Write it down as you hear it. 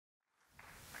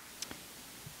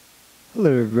Hello,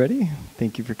 everybody.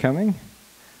 Thank you for coming.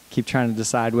 Keep trying to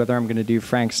decide whether I'm going to do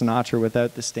Frank Sinatra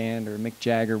without the stand or Mick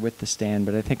Jagger with the stand,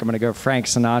 but I think I'm going to go Frank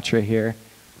Sinatra here.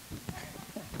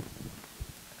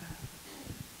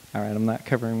 All right, I'm not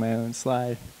covering my own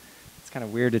slide. It's kind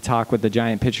of weird to talk with the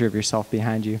giant picture of yourself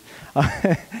behind you.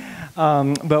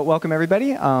 But welcome,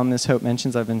 everybody. As Hope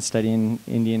mentions, I've been studying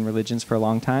Indian religions for a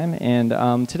long time, and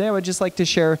today I would just like to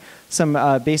share some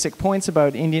basic points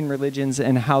about Indian religions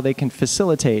and how they can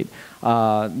facilitate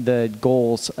the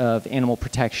goals of animal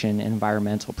protection and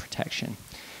environmental protection.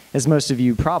 As most of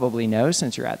you probably know,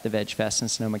 since you're at the VegFest in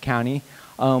Sonoma County,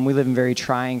 we live in very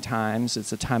trying times.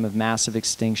 It's a time of massive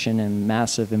extinction and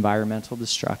massive environmental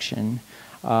destruction.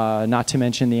 Not to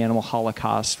mention the animal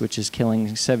holocaust, which is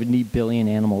killing 70 billion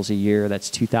animals a year. That's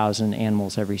 2,000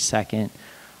 animals every second.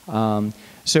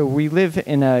 So we live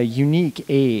in a unique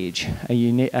age.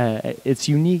 It's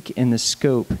unique in the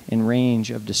scope and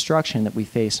range of destruction that we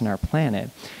face on our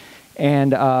planet.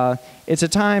 And it's a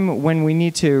time when we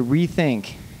need to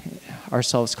rethink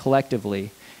ourselves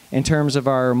collectively in terms of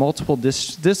our multiple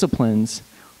disciplines,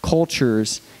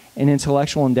 cultures, and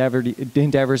intellectual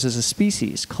endeavors as a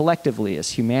species, collectively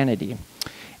as humanity.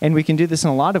 And we can do this in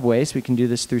a lot of ways. We can do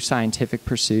this through scientific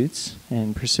pursuits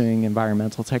and pursuing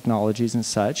environmental technologies and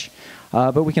such.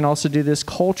 But we can also do this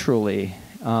culturally.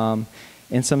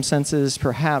 In some senses,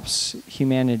 perhaps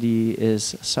humanity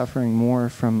is suffering more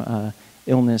from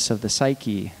illness of the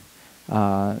psyche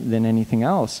than anything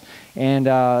else. And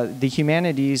the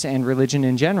humanities and religion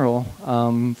in general,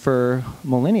 for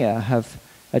millennia, have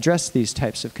addressed these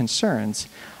types of concerns.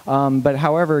 But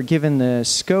however, given the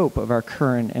scope of our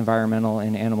current environmental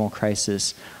and animal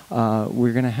crisis,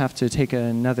 we're going to have to take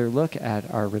another look at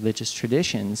our religious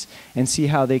traditions and see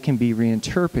how they can be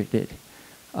reinterpreted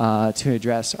to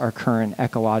address our current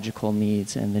ecological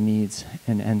needs and the needs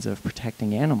and ends of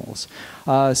protecting animals.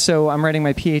 So I'm writing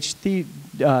my PhD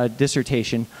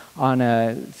dissertation on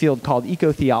a field called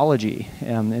ecotheology.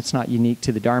 It's not unique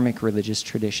to the Dharmic religious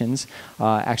traditions.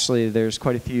 Actually, there's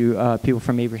quite a few people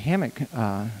from Abrahamic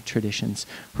traditions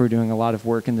who are doing a lot of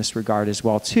work in this regard as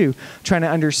well, too, trying to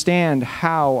understand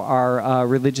how our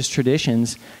religious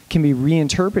traditions can be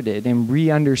reinterpreted and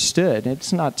re-understood.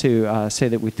 It's not to say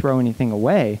that we throw anything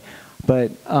away,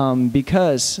 but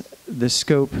because the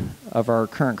scope of our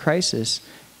current crisis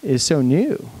is so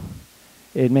new,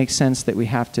 it makes sense that we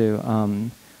have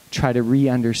to try to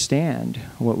re-understand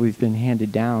what we've been handed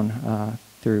down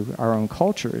through our own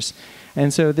cultures.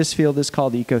 And so this field is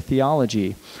called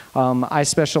ecotheology. I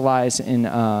specialize in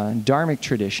Dharmic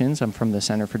traditions. I'm from the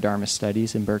Center for Dharma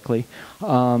Studies in Berkeley.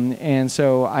 And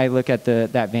so I look at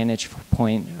that vantage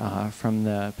point from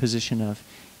the position of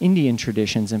Indian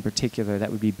traditions in particular.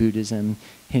 That would be Buddhism,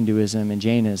 Hinduism, and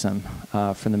Jainism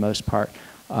for the most part.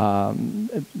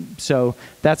 So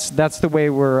that's the way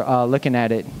we're looking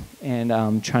at it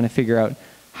and trying to figure out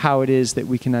how it is that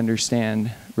we can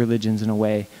understand religions in a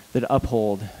way that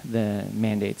uphold the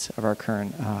mandates of our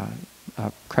current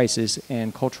crisis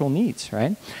and cultural needs,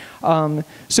 right?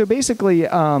 So basically,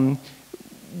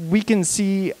 we can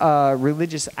see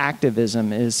religious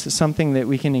activism as something that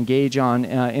we can engage on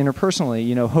interpersonally.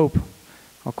 You know, Hope,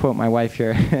 I'll quote my wife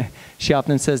here, she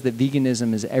often says that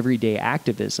veganism is everyday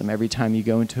activism. Every time you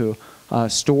go into a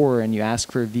store and you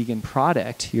ask for a vegan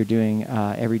product, you're doing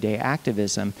everyday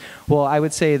activism. Well, I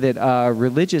would say that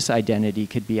religious identity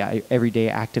could be everyday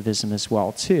activism as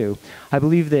well, too. I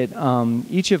believe that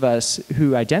each of us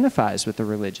who identifies with a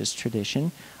religious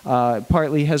tradition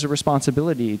partly has a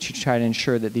responsibility to try to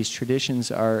ensure that these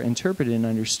traditions are interpreted and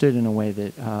understood in a way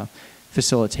that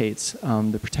facilitates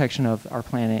the protection of our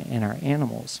planet and our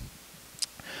animals.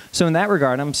 So in that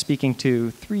regard, I'm speaking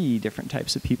to 3 different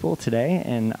types of people today,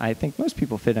 and I think most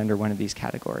people fit under one of these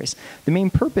categories. The main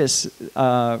purpose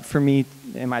for me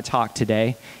in my talk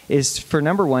today is for,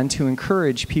 number one, to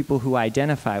encourage people who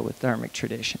identify with Dharmic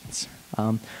traditions.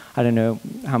 I don't know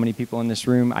how many people in this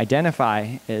room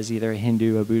identify as either a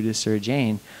Hindu, a Buddhist, or a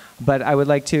Jain, but I would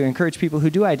like to encourage people who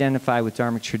do identify with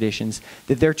Dharmic traditions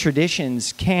that their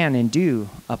traditions can and do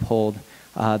uphold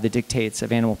the dictates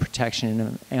of animal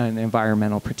protection and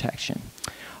environmental protection.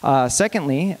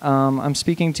 Secondly, I'm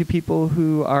speaking to people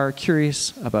who are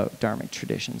curious about Dharmic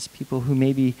traditions, people who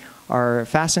maybe are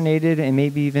fascinated and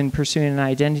maybe even pursuing an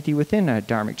identity within a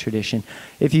Dharmic tradition.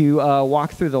 If you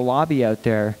walk through the lobby out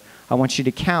there, I want you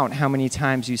to count how many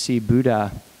times you see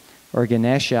Buddha or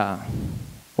Ganesha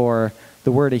or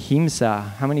the word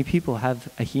ahimsa. How many people have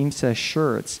ahimsa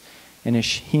shirts and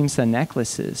ahimsa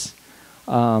necklaces?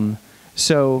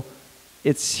 So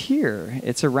it's here,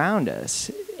 it's around us.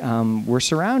 We're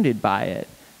surrounded by it.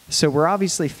 So we're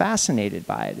obviously fascinated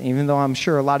by it, even though I'm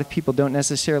sure a lot of people don't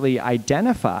necessarily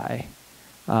identify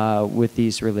with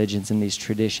these religions and these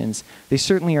traditions. They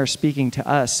certainly are speaking to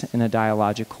us in a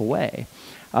dialogical way.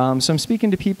 So I'm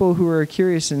speaking to people who are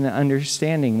curious and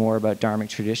understanding more about Dharmic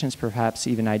traditions, perhaps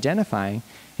even identifying,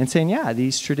 and saying, yeah,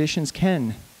 these traditions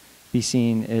can be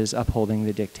seen as upholding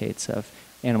the dictates of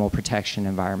animal protection,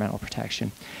 environmental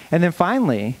protection. And then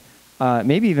finally,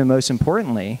 maybe even most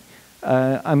importantly,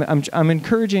 I'm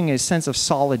encouraging a sense of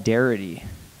solidarity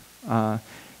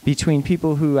between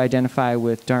people who identify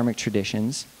with Dharmic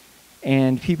traditions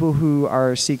and people who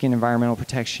are seeking environmental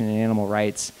protection and animal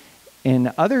rights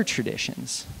in other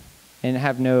traditions and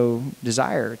have no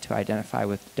desire to identify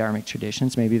with Dharmic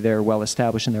traditions. Maybe they're well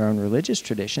established in their own religious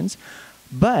traditions,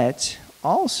 but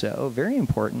also, very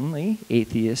importantly,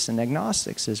 atheists and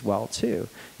agnostics as well too,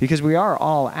 because we are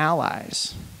all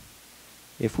allies.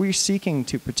 If we're seeking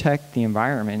to protect the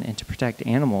environment and to protect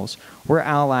animals, we're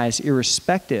allies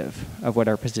irrespective of what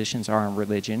our positions are on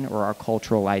religion or our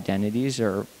cultural identities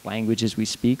or languages we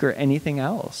speak or anything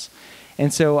else.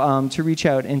 And so to reach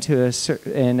out into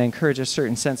and encourage a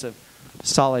certain sense of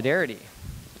solidarity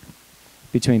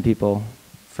between people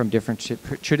from different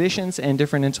traditions and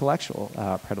different intellectual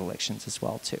predilections as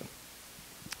well too.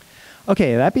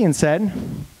 Okay, that being said,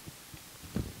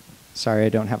 sorry I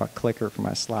don't have a clicker for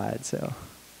my slide, so.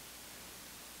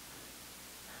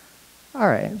 All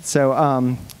right,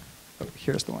 so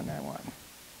here's the one I want.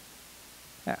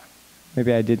 Yeah,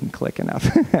 maybe I didn't click enough.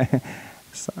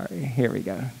 Sorry, here we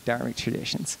go, Dharmic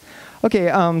traditions. Okay,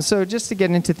 so just to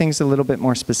get into things a little bit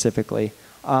more specifically,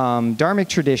 Dharmic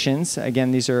traditions,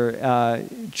 again, these are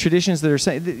traditions that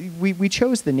are, we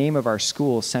chose the name of our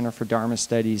school, Center for Dharma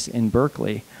Studies in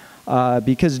Berkeley,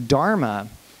 because Dharma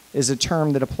is a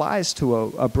term that applies to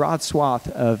a broad swath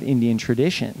of Indian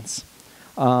traditions.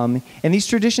 And these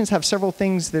traditions have several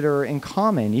things that are in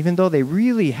common, even though they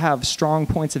really have strong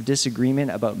points of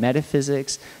disagreement about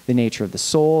metaphysics, the nature of the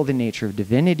soul, the nature of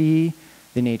divinity,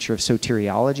 the nature of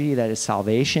soteriology, that is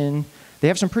salvation. They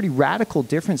have some pretty radical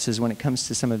differences when it comes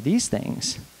to some of these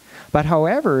things. But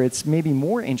however, it's maybe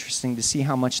more interesting to see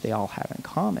how much they all have in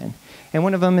common. And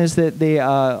one of them is that they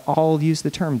all use the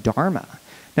term dharma.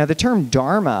 Now, the term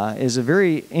dharma is a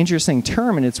very interesting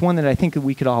term, and it's one that I think that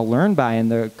we could all learn by in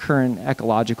the current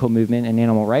ecological movement and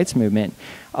animal rights movement.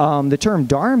 The term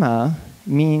dharma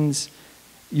means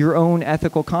your own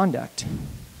ethical conduct.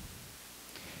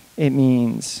 It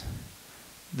means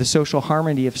the social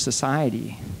harmony of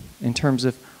society in terms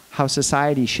of how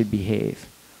society should behave.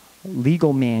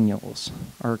 Legal manuals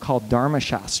are called Dharma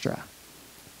Shastra.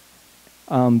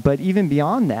 But even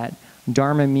beyond that,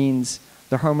 dharma means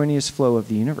the harmonious flow of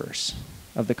the universe,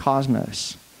 of the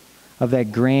cosmos, of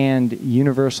that grand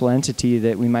universal entity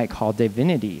that we might call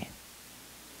divinity.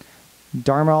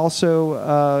 Dharma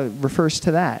also refers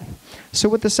to that. So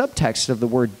what the subtext of the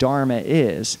word dharma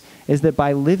is that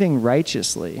by living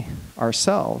righteously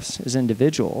ourselves as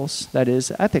individuals, that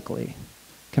is ethically,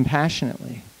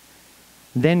 compassionately,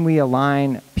 then we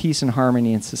align peace and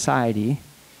harmony in society,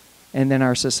 and then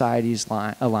our societies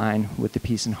align with the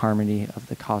peace and harmony of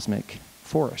the cosmic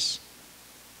force,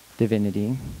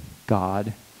 divinity,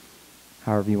 God,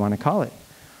 however you want to call it.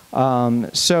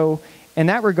 So in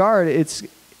that regard,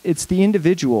 it's the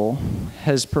individual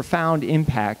has profound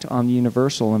impact on the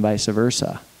universal and vice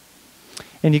versa.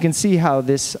 And you can see how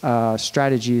this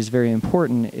strategy is very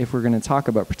important if we're going to talk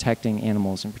about protecting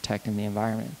animals and protecting the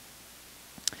environment.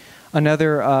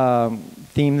 Another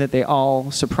theme that they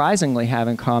all surprisingly have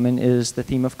in common is the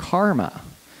theme of karma.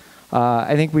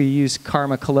 I think we use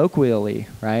karma colloquially,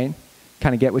 right?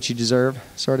 Kind of get what you deserve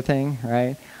sort of thing,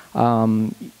 right?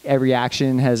 Every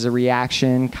action has a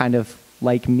reaction, kind of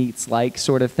like meets like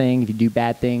sort of thing. If you do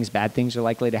bad things are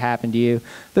likely to happen to you.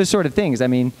 Those sort of things. I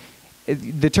mean,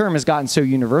 the term has gotten so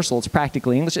universal, it's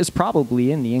practically English. It's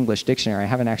probably in the English dictionary. I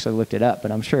haven't actually looked it up,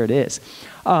 but I'm sure it is.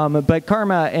 But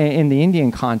karma in the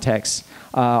Indian context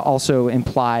also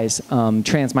implies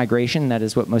transmigration. That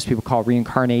is what most people call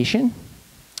reincarnation.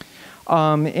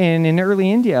 And in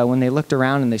early India, when they looked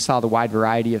around and they saw the wide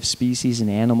variety of species and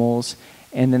animals,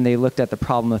 and then they looked at the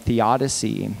problem of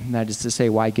theodicy, that is to say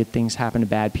why good things happen to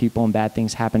bad people and bad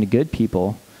things happen to good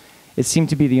people, it seemed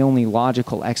to be the only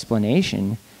logical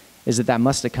explanation is that that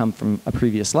must have come from a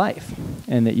previous life,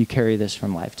 and that you carry this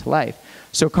from life to life.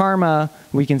 So karma,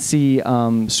 we can see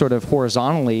sort of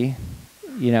horizontally,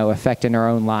 affecting our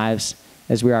own lives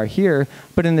as we are here,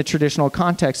 but in the traditional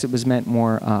context, it was meant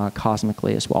more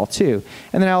cosmically as well, too.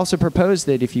 And then I also propose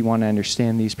that if you want to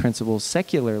understand these principles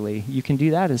secularly, you can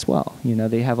do that as well.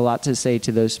 They have a lot to say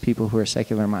to those people who are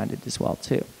secular-minded as well,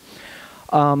 too.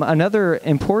 Another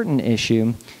important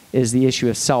issue is the issue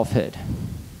of selfhood.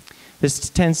 This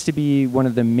tends to be one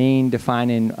of the main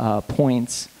defining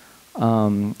points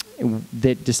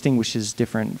that distinguishes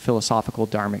different philosophical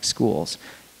dharmic schools.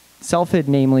 Selfhood,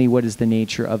 namely, what is the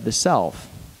nature of the self?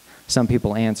 Some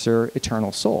people answer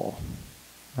eternal soul,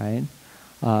 right?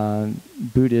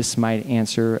 Buddhists might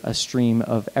answer a stream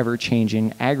of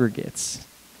ever-changing aggregates.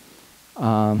 It's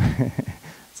a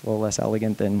little less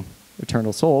elegant than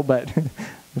eternal soul, but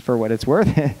for what it's worth.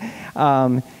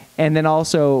 And then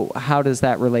also, how does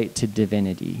that relate to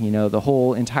divinity? You know, the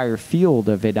whole entire field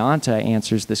of Vedanta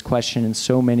answers this question in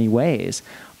so many ways,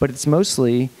 but it's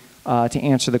mostly to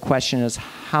answer the question is,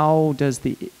 how does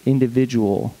the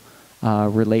individual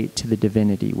relate to the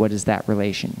divinity? What is that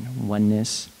relation?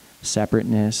 Oneness,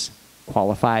 separateness,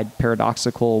 qualified,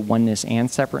 paradoxical oneness and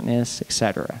separateness,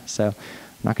 etc. So I'm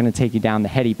not going to take you down the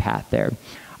heady path there.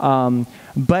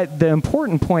 But the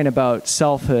important point about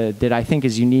selfhood that I think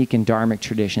is unique in dharmic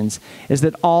traditions is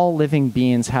that all living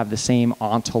beings have the same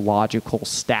ontological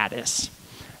status.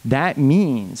 That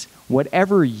means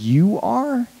whatever you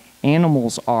are,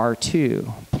 animals are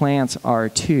too, plants are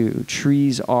too,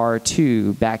 trees are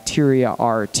too, bacteria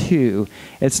are too.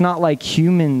 It's not like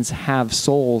humans have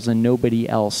souls and nobody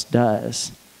else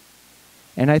does.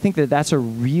 And I think that that's a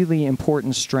really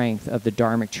important strength of the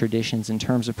dharmic traditions in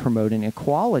terms of promoting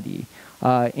equality,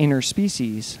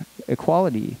 interspecies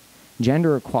equality,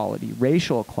 gender equality,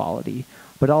 racial equality,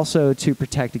 but also to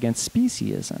protect against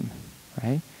speciesism,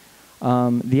 right?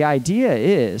 The idea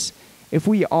is, if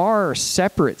we are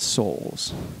separate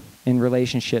souls in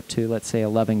relationship to, let's say, a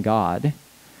loving God,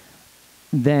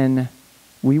 then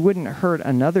we wouldn't hurt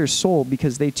another soul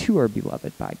because they too are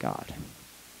beloved by God.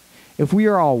 If we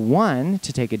are all one,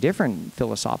 to take a different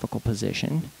philosophical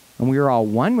position, and we are all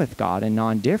one with God and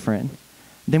non-different,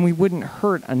 then we wouldn't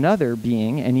hurt another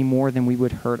being any more than we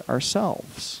would hurt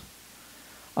ourselves.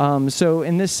 So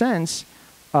in this sense,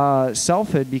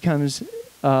 selfhood becomes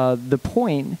the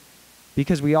point,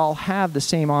 because we all have the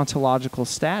same ontological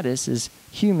status as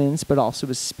humans, but also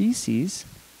as species.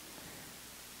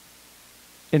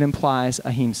 It implies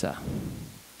ahimsa.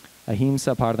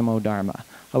 Ahimsa paramo dharma.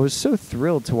 I was so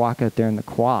thrilled to walk out there in the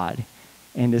quad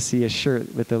and to see a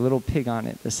shirt with a little pig on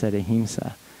it that said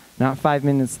ahimsa. Not 5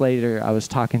 minutes later, I was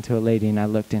talking to a lady and I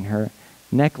looked and her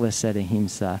necklace said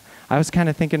ahimsa. I was kind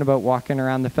of thinking about walking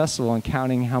around the festival and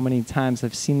counting how many times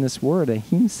I've seen this word,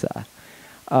 ahimsa.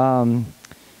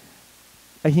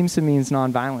 Ahimsa means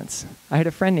nonviolence. I had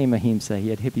a friend named Ahimsa. He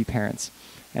had hippie parents.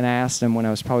 And I asked him when I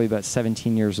was probably about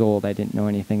 17 years old. I didn't know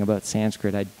anything about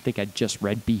Sanskrit. I think I'd just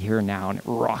read Be Here Now, and it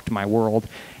rocked my world.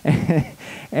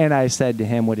 And I said to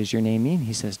him, what does your name mean?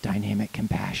 He says, dynamic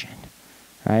compassion,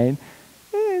 right?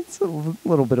 It's a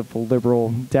little bit of a liberal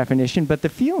definition, but the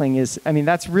feeling is, I mean,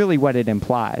 that's really what it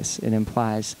implies. It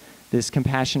implies this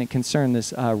compassionate concern,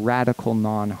 this radical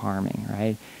non-harming,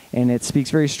 right? And it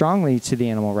speaks very strongly to the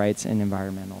animal rights and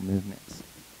environmental movements.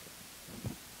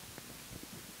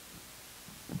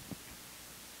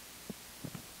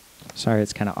 Sorry,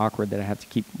 it's kind of awkward that I have to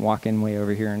keep walking way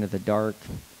over here into the dark.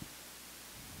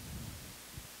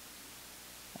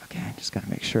 Okay, I just got to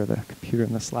make sure the computer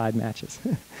and the slide matches.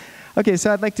 Okay,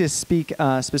 so I'd like to speak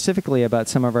specifically about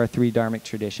some of our three dharmic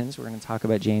traditions. We're going to talk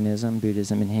about Jainism,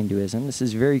 Buddhism, and Hinduism. This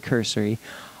is very cursory.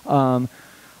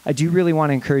 I do really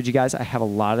want to encourage you guys. I have a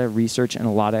lot of research and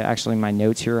a lot of, actually my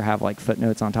notes here have like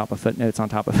footnotes on top of footnotes on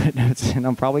top of footnotes, and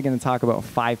I'm probably going to talk about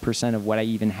 5% of what I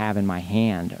even have in my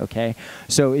hand, okay?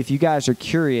 So if you guys are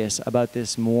curious about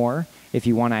this more, if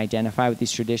you want to identify with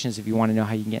these traditions, if you want to know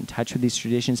how you can get in touch with these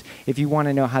traditions, if you want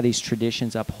to know how these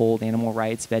traditions uphold animal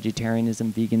rights,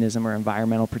 vegetarianism, veganism, or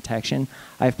environmental protection,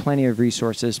 I have plenty of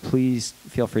resources. Please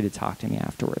feel free to talk to me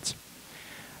afterwards.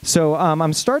 So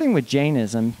I'm starting with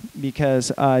Jainism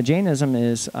because Jainism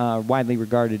is widely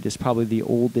regarded as probably the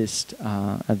oldest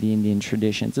of the Indian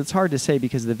traditions. It's hard to say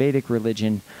because the Vedic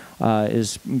religion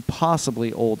is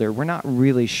possibly older. We're not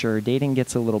really sure. Dating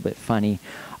gets a little bit funny.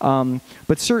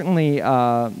 But certainly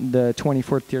the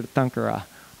 24th Tirthankara,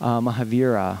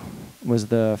 Mahavira, was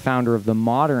the founder of the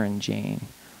modern Jain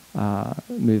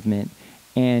movement.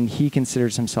 And he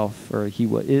considers himself, or he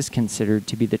is considered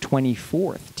to be the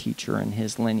 24th teacher in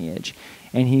his lineage.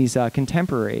 And he's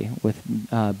contemporary with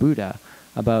Buddha,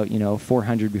 about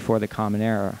 400 before the Common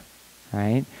Era,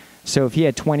 right? So if he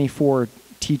had 24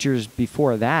 teachers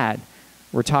before that,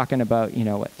 we're talking about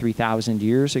 3,000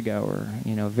 years ago,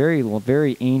 or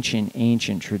very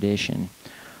ancient tradition.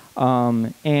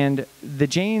 And the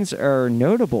Jains are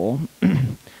notable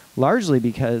largely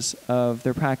because of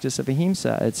their practice of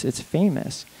ahimsa. It's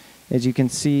famous. As you can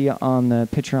see on the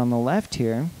picture on the left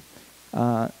here,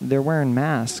 they're wearing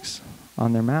masks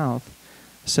on their mouth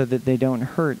so that they don't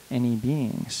hurt any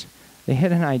beings. They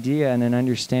had an idea and an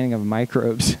understanding of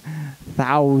microbes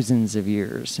thousands of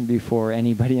years before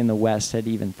anybody in the West had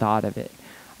even thought of it.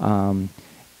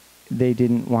 They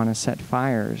didn't want to set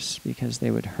fires because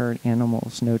they would hurt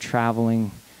animals. No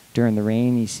traveling during the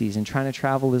rainy season, trying to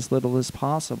travel as little as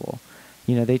possible.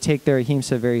 You know, they take their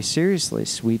ahimsa very seriously,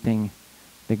 sweeping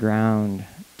the ground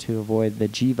to avoid the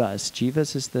jivas.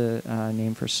 Jivas is the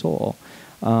name for soul.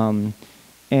 And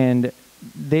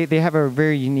they have a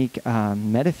very unique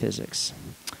metaphysics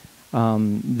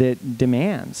that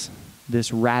demands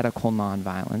this radical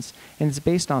nonviolence. And it's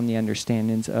based on the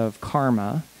understandings of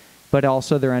karma, but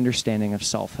also their understanding of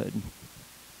selfhood.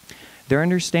 Their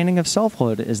understanding of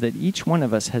selfhood is that each one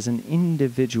of us has an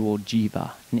individual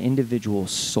jiva, an individual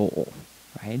soul,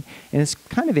 right? And it's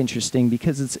kind of interesting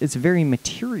because it's very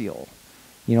material.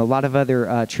 You know, a lot of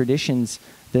other traditions,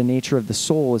 the nature of the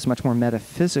soul is much more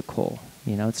metaphysical.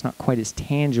 You know, it's not quite as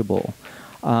tangible.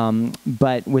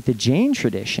 But with the Jain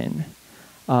tradition,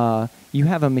 you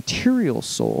have a material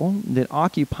soul that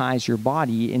occupies your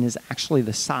body and is actually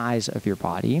the size of your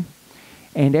body.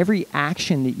 And every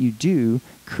action that you do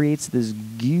creates this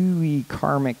gooey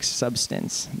karmic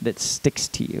substance that sticks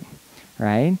to you,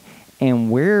 right?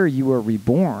 And where you are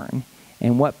reborn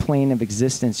and what plane of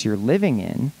existence you're living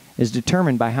in is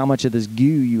determined by how much of this goo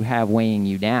you have weighing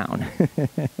you down.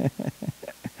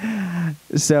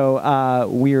 So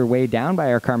we are weighed down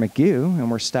by our karmic goo, and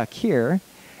we're stuck here.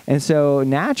 And so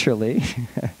naturally,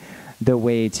 the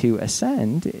way to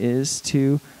ascend is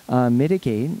to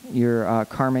mitigate your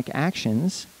karmic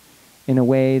actions in a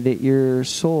way that your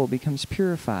soul becomes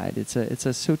purified. It's a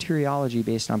soteriology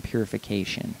based on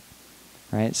purification,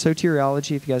 right?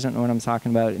 Soteriology, if you guys don't know what I'm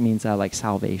talking about, it means like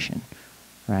salvation,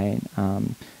 right?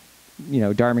 You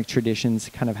know, Dharmic traditions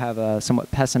kind of have a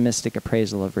somewhat pessimistic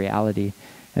appraisal of reality,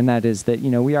 and that is that, you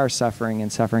know, we are suffering,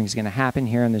 and suffering is going to happen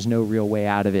here, and there's no real way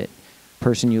out of it.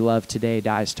 Person you love today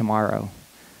dies tomorrow.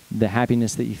 The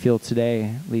happiness that you feel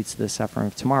today leads to the suffering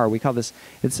of tomorrow. We call this,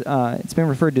 it's been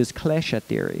referred to as klesha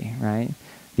theory, right?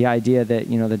 The idea that,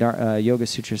 you know, the Yoga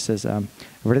Sutra says,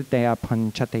 vrittaya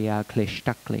panchataya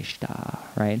kleshta kleshta,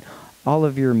 right? All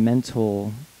of your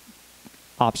mental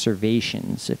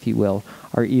observations, if you will,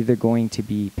 are either going to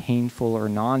be painful or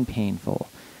non-painful.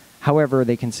 However,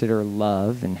 they consider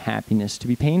love and happiness to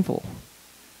be painful,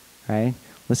 right?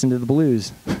 Listen to the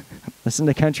blues. Listen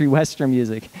to country western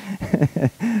music.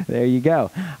 There you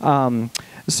go.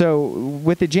 So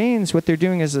with the Jains, what they're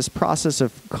doing is this process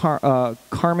of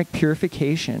karmic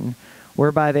purification,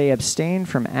 whereby they abstain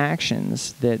from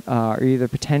actions that are either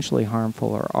potentially harmful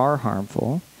or are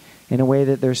harmful, in a way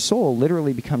that their soul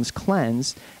literally becomes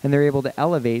cleansed, and they're able to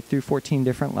elevate through 14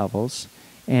 different levels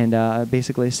and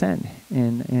basically ascend.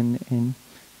 And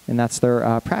that's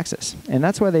their praxis. And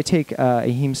that's why they take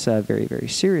ahimsa very, very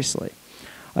seriously.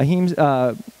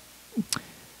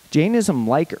 Jainism,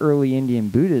 like early Indian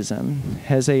Buddhism,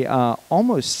 has a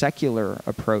almost secular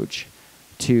approach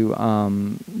to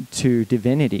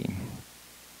divinity.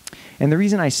 And the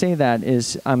reason I say that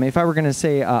is, if I were going to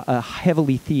say a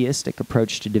heavily theistic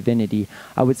approach to divinity,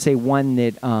 I would say one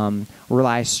that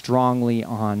relies strongly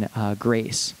on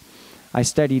grace. I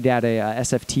studied at a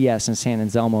SFTS in San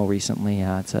Anselmo recently.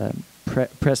 It's a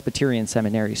Presbyterian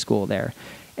seminary school there.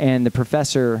 And the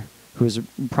professor, who was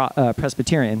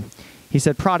Presbyterian, he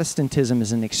said Protestantism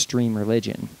is an extreme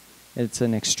religion. It's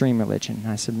an extreme religion.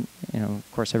 And I said, you know,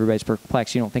 of course, everybody's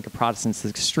perplexed. You don't think of Protestants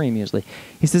as extreme usually.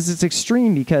 He says it's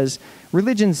extreme because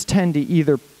religions tend to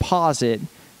either posit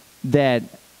that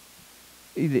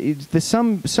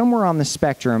somewhere on the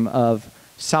spectrum of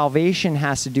salvation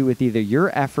has to do with either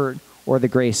your effort or the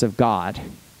grace of God.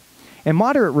 And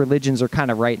moderate religions are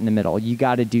kind of right in the middle. You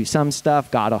got to do some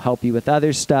stuff. God will help you with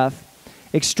other stuff.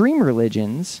 Extreme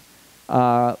religions,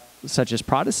 such as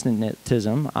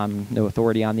Protestantism, I'm no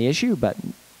authority on the issue, but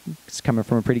it's coming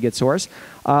from a pretty good source,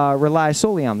 rely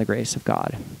solely on the grace of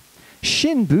God.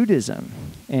 Shin Buddhism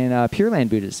and Pure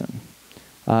Land Buddhism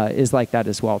is like that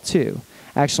as well, too.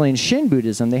 Actually, in Shin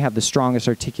Buddhism, they have the strongest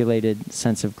articulated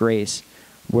sense of grace,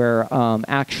 where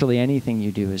actually anything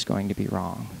you do is going to be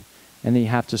wrong. And then you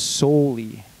have to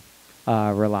solely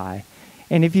rely.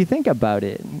 And if you think about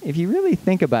it, if you really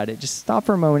think about it, just stop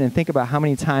for a moment and think about how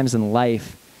many times in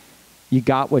life you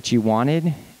got what you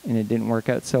wanted and it didn't work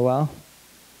out so well.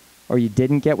 Or you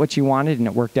didn't get what you wanted and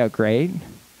it worked out great.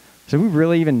 So we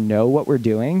really even know what we're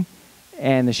doing?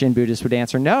 And the Shin Buddhists would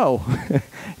answer, no.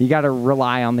 You got to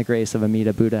rely on the grace of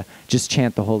Amida Buddha. Just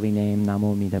chant the holy name,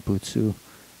 Namo Amida Butsu,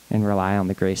 and rely on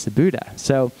the grace of Buddha.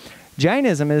 So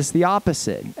Jainism is the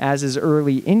opposite, as is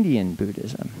early Indian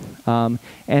Buddhism.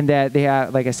 And that they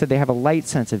have, like I said, they have a light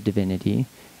sense of divinity.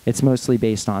 It's mostly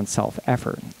based on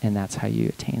self-effort, and that's how you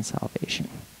attain salvation.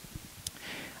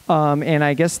 And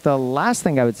I guess the last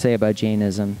thing I would say about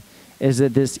Jainism is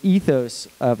that this ethos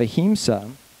of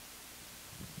ahimsa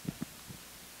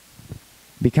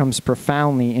becomes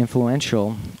profoundly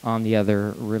influential on the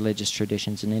other religious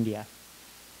traditions in India.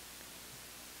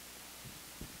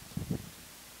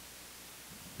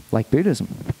 Like Buddhism.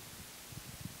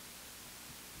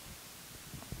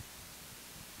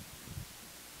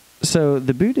 So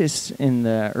the Buddhists in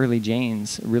the early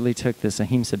Jains really took this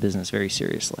ahimsa business very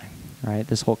seriously, right?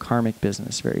 This whole karmic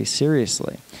business very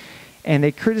seriously. And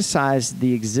they criticized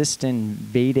the existing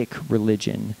Vedic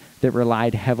religion that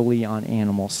relied heavily on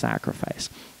animal sacrifice.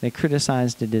 They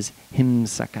criticized it as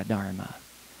himsaka dharma,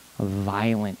 a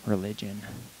violent religion,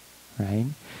 right?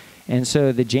 And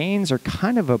so the Jains are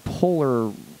kind of a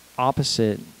polar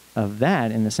opposite of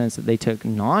that in the sense that they took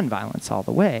nonviolence all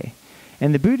the way.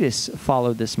 And the Buddhists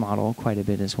followed this model quite a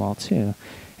bit as well, too.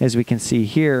 As we can see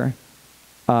here,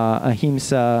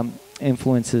 ahimsa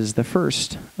influences the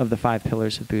first of the 5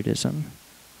 pillars of Buddhism,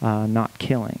 not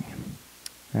killing,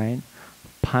 right?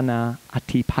 Pana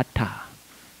atipata,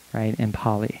 right, in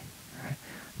Pali. Right?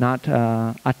 Not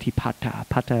atipata,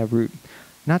 pata root,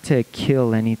 not to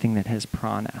kill anything that has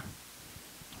prana,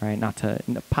 right? Not to,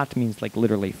 pata means like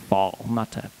literally fall,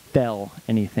 not to fell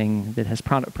anything that has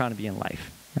prana being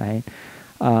life, right?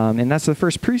 And that's the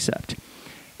first precept.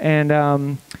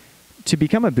 And to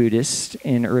become a Buddhist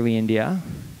in early India,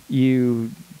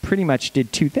 you pretty much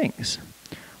did 2 things.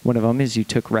 One of them is you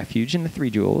took refuge in the 3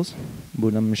 jewels.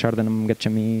 Buddham shardanam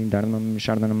gacchami, dharmam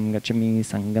shardanam gacchami,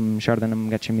 sangham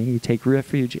shardanam gacchami. You take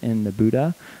refuge in the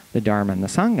Buddha, the Dharma, and the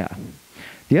Sangha.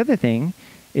 The other thing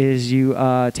is you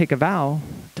take a vow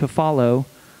to follow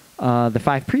the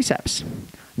 5 precepts.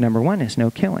 Number 1 is no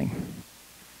killing.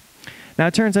 Now,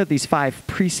 it turns out these 5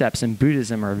 precepts in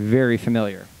Buddhism are very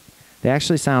familiar. They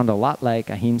actually sound a lot like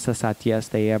ahimsa, satya,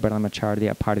 steya,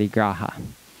 brahmacharya, parigraha.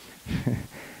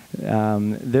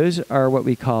 Those are what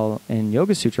we call in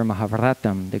Yoga Sutra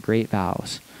Mahavratam, the great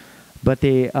vows. But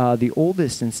the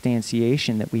oldest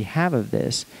instantiation that we have of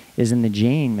this is in the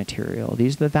Jain material.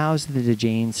 These are the vows that the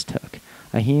Jains took.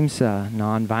 Ahimsa,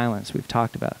 non-violence, we've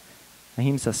talked about.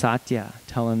 Ahimsa, satya,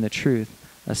 telling the truth.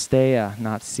 Asteya,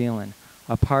 not stealing.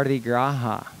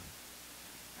 Aparigraha.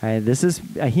 Right, this is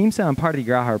ahimsa and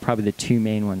parigraha are probably the 2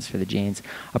 main ones for the Jains.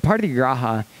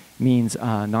 Aparigraha means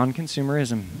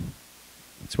non-consumerism.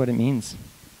 That's what it means.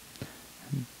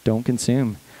 Don't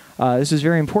consume. This is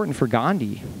very important for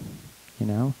Gandhi. You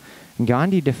know, and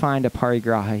Gandhi defined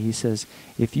aparigraha. He says,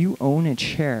 if you own a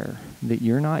chair that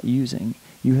you're not using,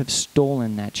 you have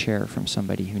stolen that chair from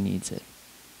somebody who needs it.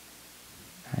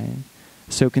 Right?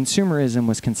 So consumerism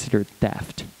was considered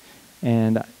theft.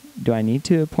 And do I need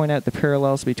to point out the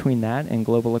parallels between that and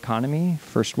global economy?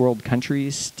 First world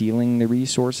countries stealing the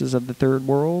resources of the third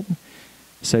world?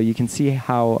 So you can see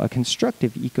how a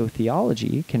constructive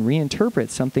eco-theology can reinterpret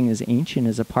something as ancient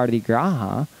as a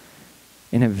parigraha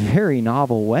in a very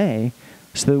novel way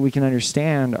so that we can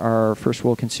understand our first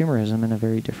world consumerism in a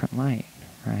very different light,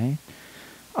 right?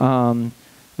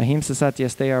 Ahimsa satya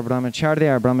steya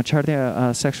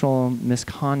brahmacharya, sexual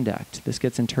misconduct. This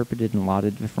gets interpreted in a lot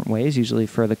of different ways. Usually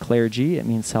for the clergy, it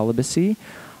means celibacy.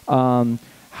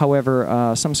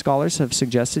 However, some scholars have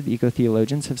suggested,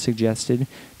 eco-theologians have suggested,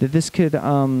 that this could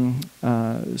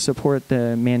support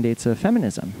the mandates of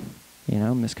feminism. You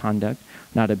know, misconduct,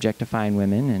 not objectifying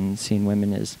women and seeing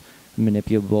women as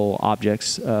manipulable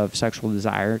objects of sexual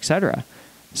desire, etc.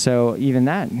 So even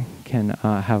that can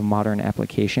have modern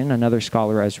application. Another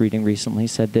scholar I was reading recently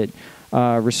said that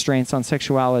restraints on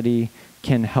sexuality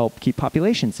can help keep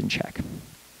populations in check.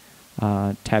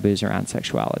 Taboos around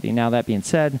sexuality. Now, that being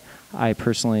said, I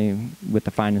personally, with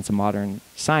the findings of modern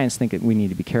science, think that we need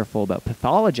to be careful about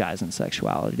pathologizing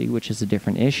sexuality, which is a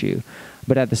different issue.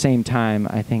 But at the same time,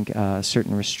 I think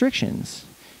certain restrictions,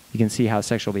 you can see how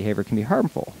sexual behavior can be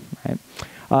harmful, right?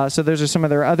 So those are some of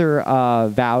their other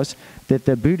vows that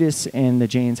the Buddhists and the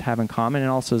Jains have in common.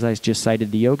 And also, as I just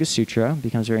cited, the Yoga Sutra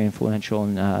becomes very influential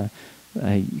in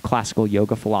classical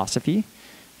yoga philosophy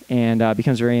and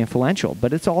becomes very influential.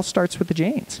 But it all starts with the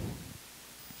Jains.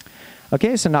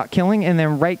 Okay, so not killing, and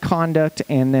then right conduct,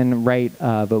 and then right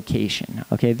vocation.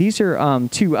 Okay, these are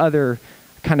 2 other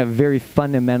kind of very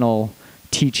fundamental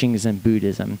teachings in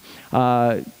Buddhism.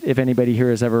 If anybody here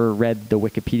has ever read the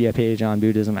Wikipedia page on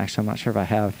Buddhism, actually I'm not sure if I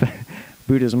have,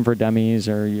 Buddhism for Dummies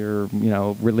or your,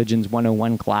 Religions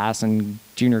 101 class in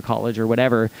junior college or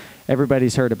whatever,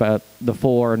 everybody's heard about the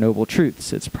Four Noble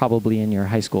Truths. It's probably in your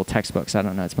high school textbooks. I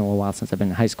don't know. It's been a little while since I've been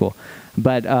in high school.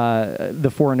 But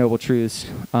the Four Noble Truths,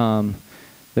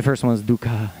 the first one is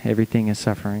dukkha. Everything is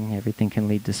suffering. Everything can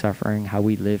lead to suffering. How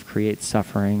we live creates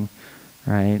suffering,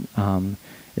 right?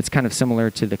 It's kind of similar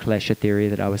to the klesha theory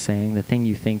that I was saying. The thing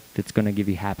you think that's going to give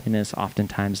you happiness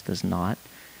oftentimes does not.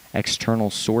 External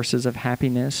sources of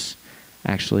happiness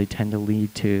actually tend to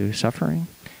lead to suffering.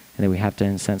 And then we have to,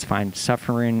 in a sense, find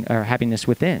suffering or happiness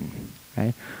within,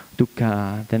 right?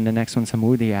 Dukkha. Then the next one,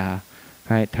 samudaya,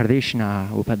 right? Tardishna,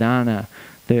 upadana.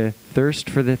 The thirst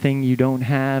for the thing you don't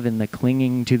have and the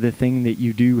clinging to the thing that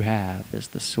you do have is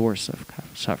the source of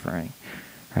suffering,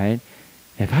 right?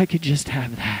 If I could just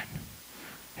have that.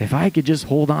 If I could just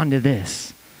hold on to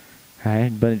this,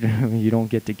 right? But you don't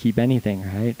get to keep anything,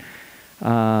 right?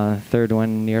 Third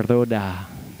one, nirodha.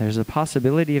 There's a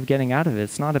possibility of getting out of it.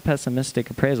 It's not a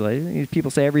pessimistic appraisal. People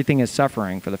say everything is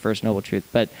suffering for the first noble truth,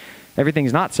 but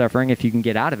everything's not suffering if you can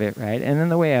get out of it, right? And then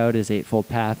the way out is Eightfold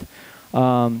Path.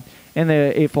 And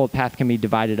the Eightfold Path can be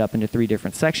divided up into 3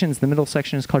 different sections. The middle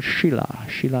section is called Shila.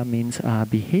 Shila means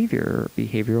behavior,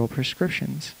 behavioral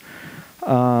prescriptions.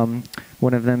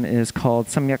 One of them is called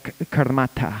Samyak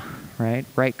Karmata, right?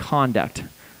 Right conduct,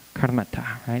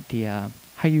 Karmata, right? The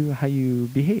how you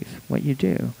behave, what you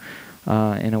do,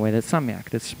 in a way that's samyak,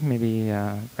 that's maybe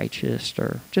righteous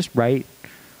or just right.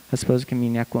 I suppose it can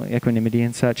mean equanimity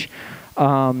and such.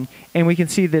 And we can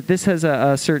see that this has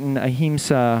a certain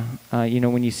ahimsa.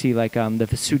 When you see like the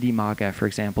Visuddhimagga, for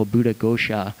example, Buddha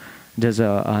Gosha does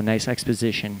a nice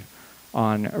exposition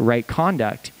on right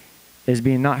conduct as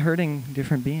being not hurting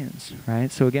different beings,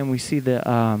 right? So again, we see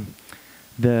the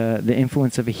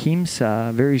influence of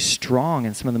ahimsa very strong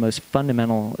in some of the most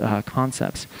fundamental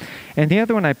concepts. And the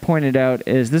other one I pointed out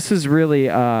is this is really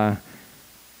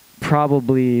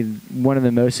probably one of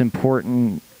the most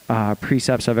important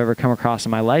precepts I've ever come across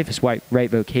in my life is right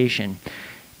vocation.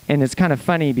 And it's kind of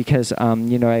funny because,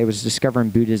 I was discovering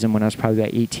Buddhism when I was probably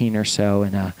about 18 or so,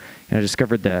 and I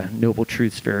discovered the Noble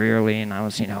Truths very early, and I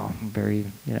was, very,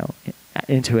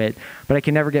 into it. But I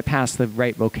can never get past the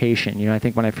right vocation. I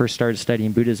think when I first started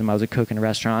studying Buddhism, I was a cook in a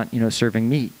restaurant, serving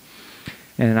meat.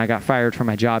 And I got fired from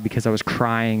my job because I was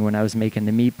crying when I was making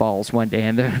the meatballs one day,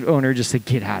 and the owner just said,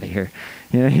 "Get out of here.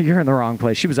 You're in the wrong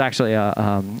place." She was actually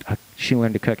she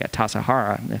learned to cook at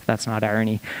Tassajara, if that's not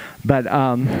irony. But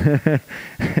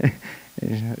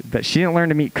but she didn't learn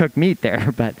to cook meat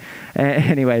there. But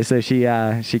anyway, so she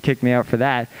kicked me out for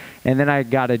that. And then I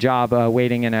got a job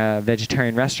waiting in a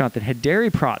vegetarian restaurant that had dairy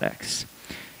products.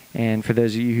 And for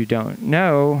those of you who don't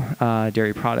know,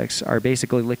 dairy products are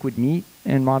basically liquid meat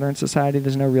in modern society.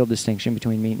 There's no real distinction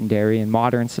between meat and dairy in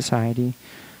modern society.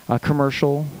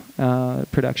 Commercial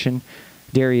production,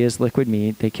 dairy is liquid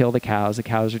meat. They kill the cows. The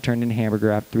cows are turned into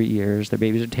hamburger after 3 years. Their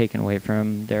babies are taken away from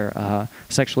them. They're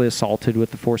sexually assaulted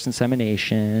with the forced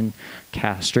insemination,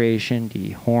 castration,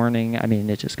 dehorning. I mean,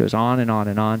 it just goes on and on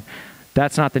and on.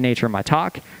 That's not the nature of my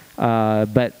talk.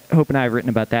 But Hope and I have written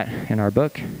about that in our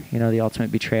book, The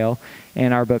Ultimate Betrayal.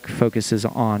 And our book focuses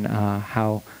on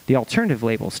how the alternative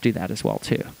labels do that as well,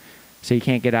 too. So you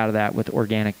can't get out of that with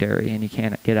organic dairy, and you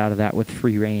can't get out of that with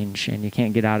free range, and you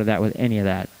can't get out of that with any of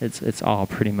that. It's all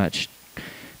pretty much,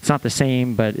 it's not the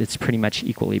same, but it's pretty much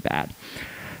equally bad.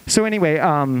 So anyway,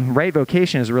 right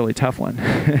vocation is a really tough one.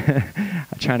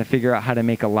 I'm trying to figure out how to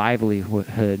make a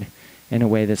livelihood in a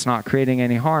way that's not creating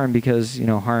any harm, because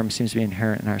harm seems to be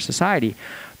inherent in our society.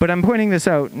 But I'm pointing this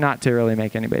out not to really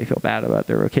make anybody feel bad about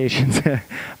their vocations,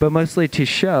 but mostly to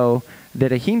show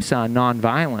that ahimsa,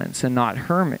 nonviolence, and not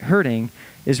hurting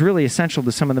is really essential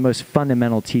to some of the most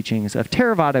fundamental teachings of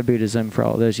Theravada Buddhism. For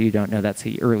all those of you who don't know, that's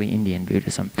the early Indian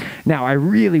Buddhism. Now, I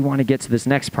really want to get to this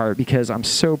next part because I'm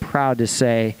so proud to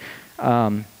say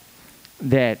that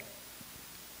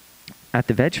at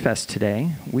the VegFest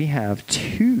today, we have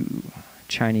 2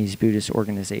 Chinese Buddhist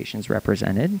organizations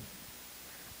represented.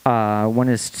 One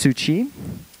is Tzu-Chi,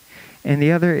 and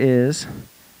the other is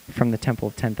from the Temple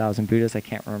of 10,000 Buddhas. I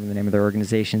can't remember the name of their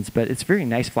organizations, but it's a very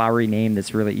nice flowery name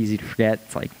that's really easy to forget.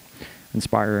 It's like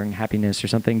Inspiring Happiness or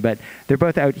something. But they're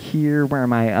both out here. Where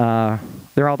am I?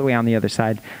 They're all the way on the other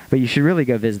side. But you should really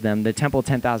go visit them. The Temple of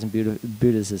 10,000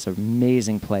 Buddhas is an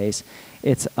amazing place.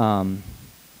 It's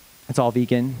all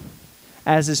vegan,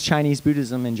 as is Chinese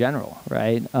Buddhism in general,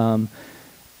 right?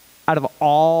 Out of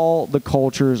all the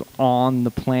cultures on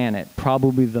the planet,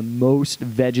 probably the most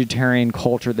vegetarian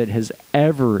culture that has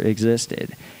ever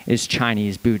existed is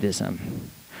Chinese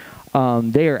Buddhism.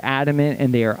 They are adamant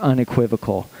and they are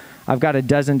unequivocal. I've got a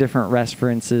dozen different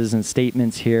references and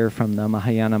statements here from the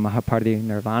Mahayana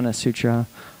Mahaparinirvana Sutra,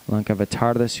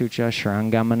 Lankavatara Sutra,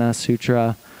 Sharangamana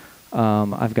Sutra.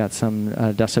 I've got some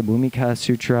Dasabhumika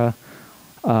Sutra.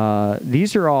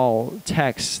 These are all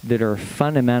texts that are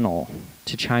fundamental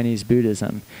to Chinese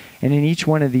Buddhism. And in each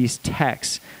one of these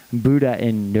texts, Buddha,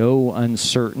 in no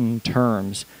uncertain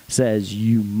terms, says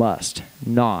you must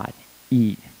not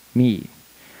eat meat.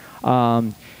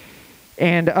 I'll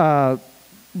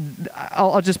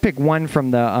just pick one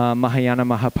from the Mahayana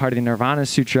Mahaparinirvana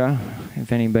Sutra.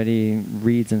 If anybody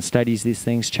reads and studies these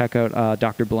things, check out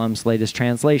Dr. Blum's latest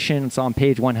translation. It's on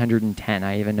page 110.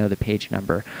 I even know the page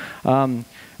number.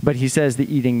 But he says that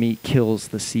eating meat kills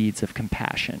the seeds of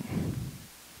compassion.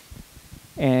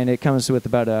 And it comes with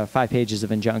about 5 pages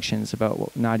of injunctions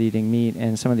about not eating meat,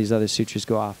 and some of these other sutras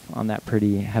go off on that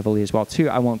pretty heavily as well, too.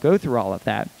 I won't go through all of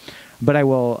that, but I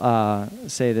will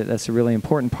say that that's a really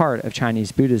important part of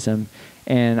Chinese Buddhism.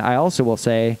 And I also will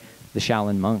say the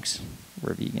Shaolin monks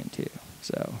were vegan, too.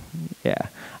 So, yeah.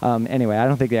 Anyway, I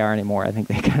don't think they are anymore. I think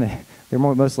they're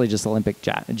mostly just Olympic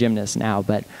gymnasts now,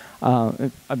 but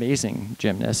amazing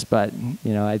gymnasts, but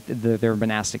their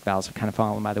monastic vows have kind of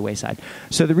fallen by the wayside.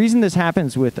 So the reason this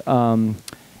happens with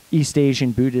East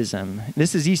Asian Buddhism,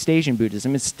 this is East Asian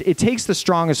Buddhism, it takes the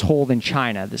strongest hold in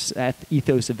China, this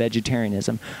ethos of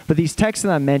vegetarianism. But these texts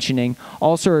that I'm mentioning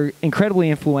also are incredibly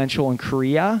influential in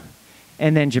Korea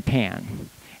and then Japan.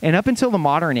 And up until the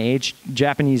modern age,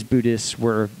 Japanese Buddhists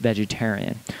were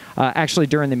vegetarian. Actually,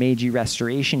 during the Meiji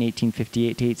Restoration,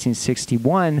 1858 to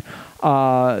 1861,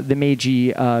 the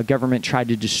Meiji government tried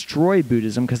to destroy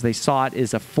Buddhism because they saw it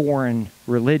as a foreign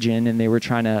religion, and they were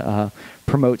trying to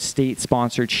promote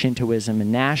state-sponsored Shintoism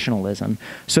and nationalism.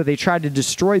 So they tried to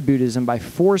destroy Buddhism by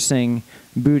forcing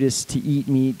Buddhists to eat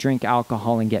meat, drink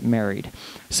alcohol, and get married.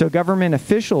 So government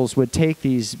officials would take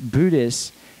these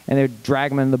Buddhists and they would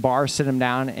drag them in the bar, sit them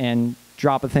down, and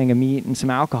drop a thing of meat and some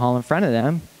alcohol in front of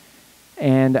them,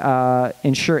 and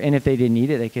and if they didn't eat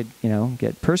it, they could,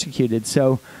 get persecuted.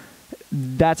 So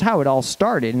that's how it all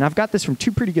started. And I've got this from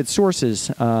 2 pretty good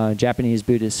sources, Japanese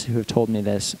Buddhists who have told me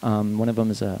this. One of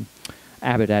them is a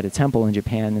abbot at a temple in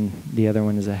Japan, and the other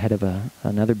one is a head of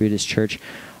another Buddhist church.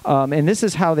 And this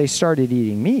is how they started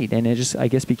eating meat, and it just, I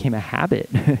guess, became a habit.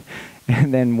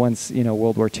 And then once,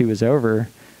 World War II was over,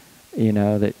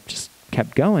 that just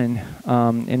kept going.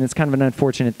 And it's kind of an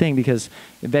unfortunate thing because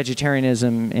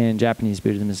vegetarianism and Japanese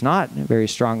Buddhism is not very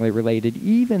strongly related,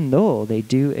 even though they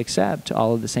do accept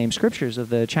all of the same scriptures of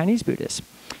the Chinese Buddhists.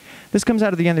 This comes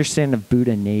out of the understanding of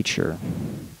Buddha nature.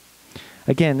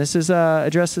 Again, this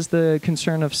addresses the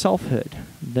concern of selfhood,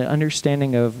 the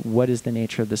understanding of what is the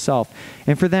nature of the self.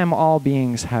 And for them, all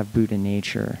beings have Buddha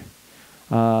nature.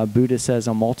 Buddha says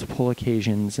on multiple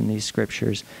occasions in these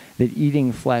scriptures that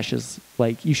eating flesh is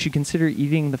like, you should consider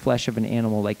eating the flesh of an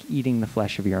animal like eating the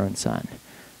flesh of your own son.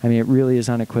 I mean, it really is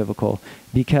unequivocal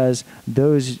because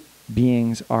those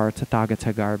beings are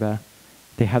Tathagata Garbha.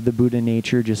 They have the Buddha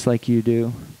nature just like you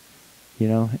do.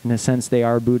 In a sense, they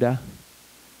are Buddha.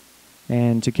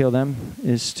 And to kill them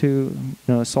is to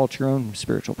assault your own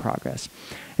spiritual progress.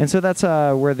 And so that's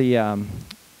where the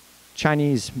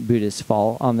Chinese Buddhists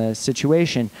fall on the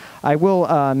situation. I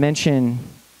will mention,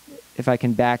 if I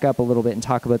can back up a little bit and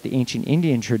talk about the ancient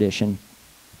Indian tradition,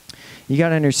 you got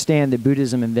to understand that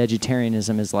Buddhism and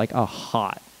vegetarianism is like a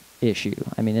hot issue.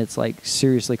 I mean, it's like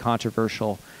seriously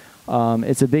controversial.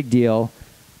 It's a big deal.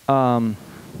 Oddly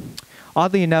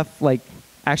enough,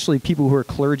 actually people who are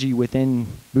clergy within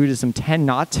Buddhism tend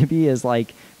not to be as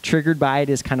triggered by it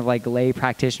as kind of lay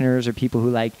practitioners or people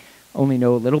who only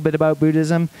know a little bit about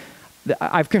Buddhism.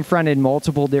 I've confronted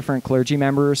multiple different clergy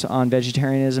members on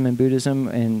vegetarianism and Buddhism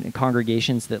and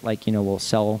congregations that will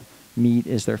sell meat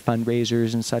as their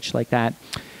fundraisers and such like that.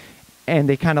 And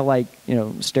they kind of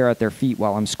stare at their feet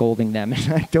while I'm scolding them,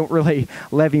 and I don't really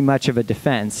levy much of a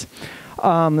defense.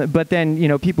 But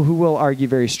then, people who will argue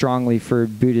very strongly for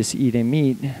Buddhists eating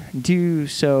meat do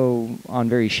so on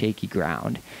very shaky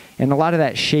ground. And a lot of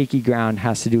that shaky ground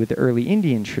has to do with the early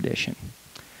Indian tradition.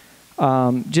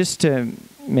 Just to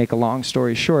make a long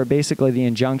story short, basically the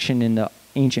injunction in the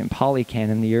ancient Pali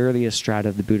Canon, the earliest strata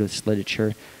of the Buddhist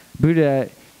literature,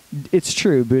 it's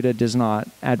true, Buddha does not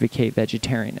advocate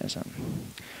vegetarianism.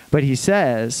 But he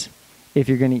says, if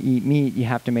you're going to eat meat, you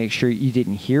have to make sure you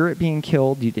didn't hear it being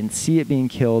killed, you didn't see it being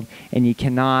killed, and you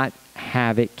cannot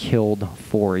have it killed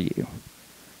for you.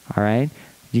 All right?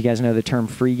 Do you guys know the term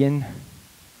freegan?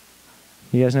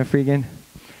 You guys know freegan?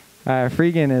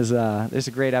 Freegan is, there's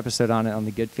a great episode on it on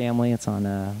The Good Family. It's on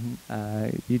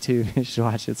YouTube. You should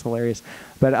watch it. It's hilarious.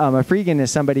 But a freegan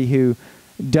is somebody who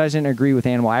doesn't agree with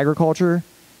animal agriculture,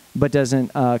 but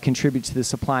doesn't contribute to the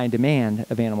supply and demand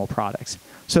of animal products.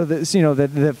 So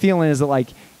the feeling is that like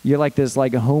you're like this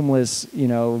like a homeless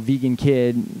vegan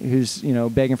kid who's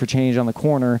begging for change on the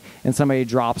corner, and somebody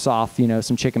drops off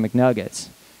some chicken McNuggets,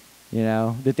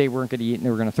 that they weren't going to eat and they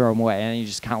were going to throw them away, and you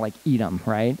just kind of like eat them,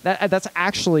 right? That's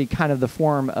actually kind of the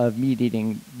form of meat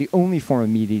eating, the only form of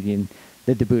meat eating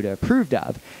that the Buddha approved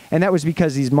of. And that was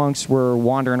because these monks were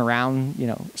wandering around,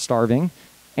 starving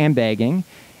and begging,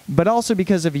 but also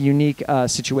because of a unique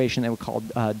situation that we called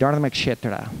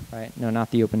Dharmakshetra, right? No,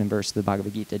 not the opening verse of the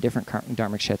Bhagavad Gita, different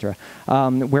Dharmakshetra,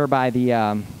 whereby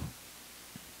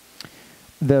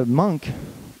the monk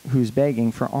who's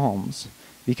begging for alms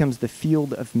becomes the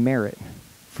field of merit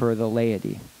for the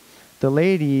laity. The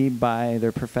laity, by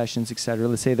their professions, etc.,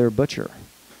 let's say they're a butcher,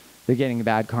 they're getting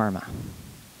bad karma,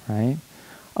 right?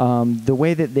 The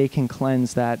way that they can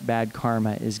cleanse that bad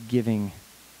karma is giving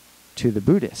to the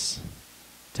Buddhists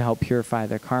to help purify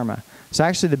their karma. So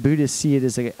actually the Buddhists see it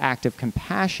as an act of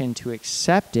compassion to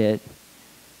accept it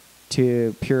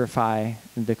to purify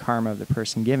the karma of the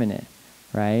person given it,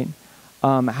 right?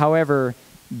 However,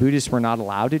 Buddhists were not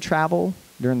allowed to travel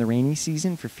during the rainy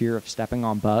season for fear of stepping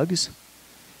on bugs.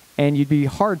 And you'd be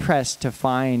hard-pressed to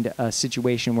find a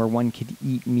situation where one could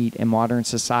eat meat in modern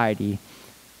society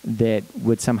that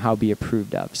would somehow be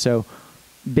approved of. So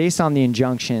based on the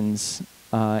injunctions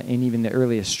in even the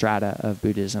earliest strata of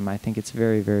Buddhism, I think it's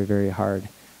very, very, very hard,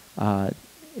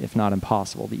 if not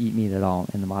impossible, to eat meat at all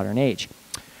in the modern age.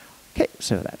 Okay,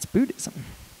 so that's Buddhism.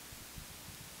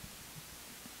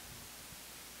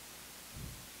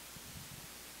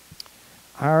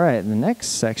 All right, the next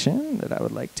section that I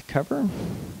would like to cover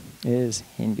is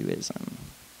Hinduism.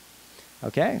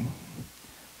 Okay,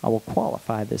 I will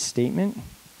qualify this statement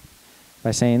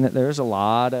by saying that there's a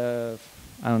lot of,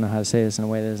 I don't know how to say this in a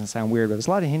way that doesn't sound weird, but there's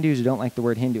a lot of Hindus who don't like the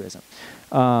word Hinduism.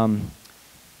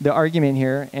 The argument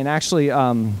here, and actually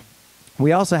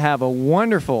we also have a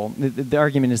wonderful, the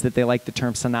argument is that they like the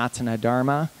term Sanatana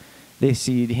Dharma. They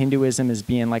see Hinduism as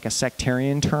being like a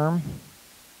sectarian term,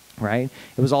 right?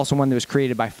 It was also one that was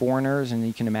created by foreigners, and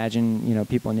you can imagine,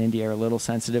 people in India are a little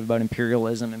sensitive about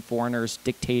imperialism and foreigners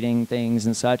dictating things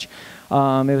and such.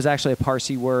 It was actually a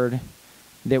Parsi word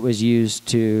that was used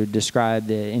to describe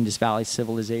the Indus Valley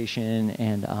civilization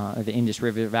and the Indus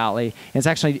River Valley. And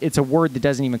it's a word that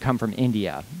doesn't even come from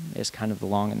India, is kind of the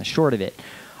long and the short of it.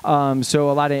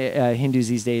 So a lot of Hindus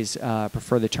these days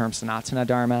prefer the term Sanatana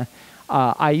Dharma.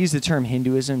 I use the term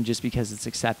Hinduism just because it's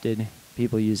accepted.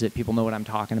 People use it. People know what I'm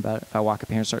talking about. If I walk up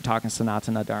here and start talking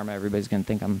Sanatana Dharma, everybody's going to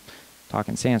think I'm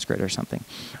talking Sanskrit or something.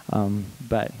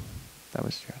 But that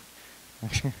was true.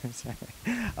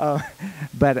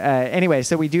 But anyway,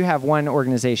 so we do have one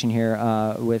organization here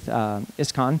with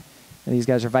ISKCON. These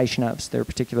guys are Vaishnavas. They're a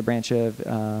particular branch of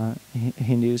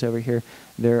Hindus over here.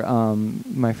 They're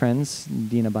my friends,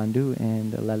 Dinabandhu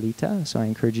and Lalita, so I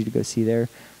encourage you to go see their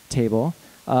table.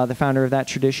 The founder of that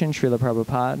tradition, Srila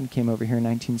Prabhupada, came over here in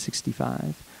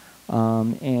 1965.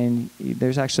 And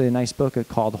there's actually a nice book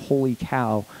called Holy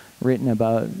Cow, written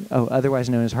about, otherwise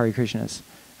known as Hare Krishnas,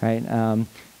 right?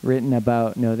 Written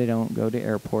about, no, they don't go to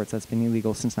airports. That's been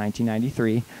illegal since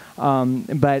 1993.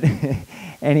 But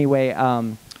anyway,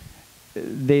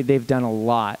 they've done a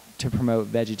lot to promote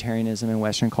vegetarianism in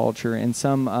Western culture. And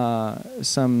some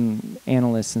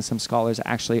analysts and some scholars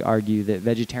actually argue that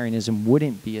vegetarianism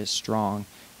wouldn't be as strong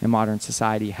in modern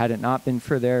society had it not been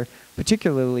for their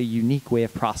particularly unique way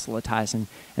of proselytizing.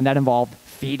 And that involved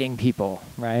feeding people,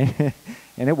 right?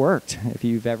 And it worked. If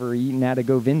you've ever eaten at a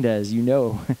Govinda's, you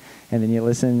know. And then you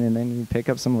listen and then you pick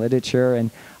up some literature. And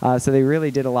so they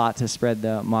really did a lot to spread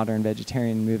the modern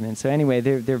vegetarian movement. So anyway,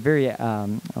 they're very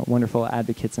wonderful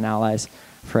advocates and allies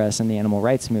for us in the animal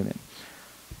rights movement.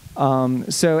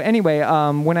 So anyway,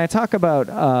 when I talk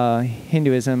about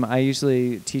Hinduism, I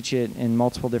usually teach it in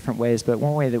multiple different ways, but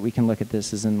one way that we can look at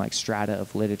this is in like strata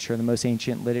of literature. The most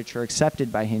ancient literature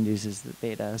accepted by Hindus is the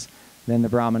Vedas. Then the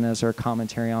Brahmanas are a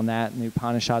commentary on that, and the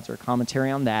Upanishads are a commentary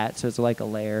on that, so it's like a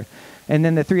layer. And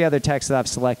then the three other texts that I've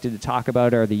selected to talk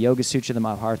about are the Yoga Sutra, the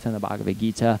Mahabharata, and the Bhagavad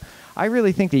Gita. I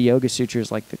really think the Yoga Sutra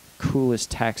is like the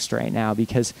coolest text right now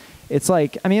because it's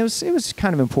like, I mean, it was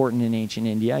kind of important in ancient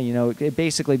India. You know, it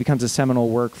basically becomes a seminal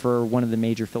work for one of the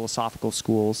major philosophical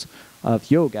schools of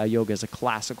yoga. Yoga is a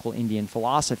classical Indian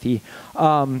philosophy.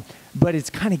 But it's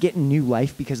kind of getting new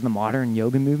life because of the modern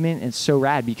yoga movement. It's so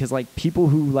rad because like people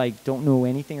who like don't know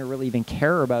anything or really even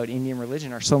care about Indian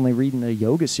religion are suddenly reading the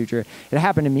Yoga Sutra. It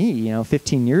happened to me,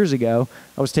 15 years ago.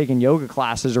 I was taking yoga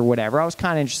classes or whatever. I was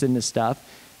kind of interested in this stuff.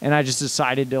 And I just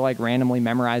decided to like randomly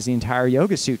memorize the entire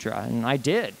Yoga Sutra, and I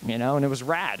did, you know, and it was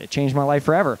rad. It changed my life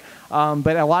forever.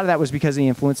 But a lot of that was because of the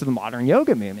influence of the modern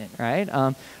yoga movement, right?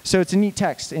 So it's a neat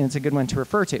text, and it's a good one to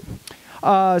refer to.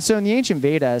 So in the ancient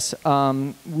Vedas,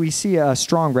 we see a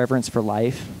strong reverence for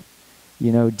life.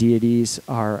 You know, deities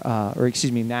are,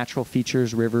 natural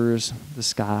features, rivers, the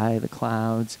sky, the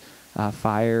clouds,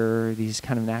 fire, these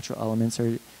kind of natural elements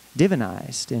are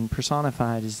divinized and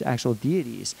personified as actual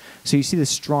deities. So you see this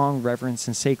strong reverence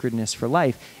and sacredness for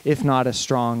life, if not a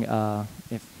strong,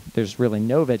 if there's really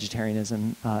no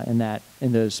vegetarianism in that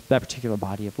particular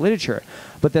body of literature.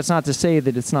 But that's not to say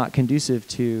that it's not conducive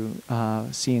to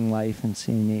seeing life and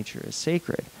seeing nature as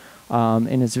sacred.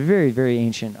 And it's a very, very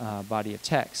ancient body of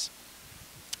text.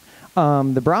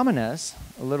 The Brahmanas,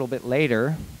 a little bit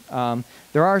later,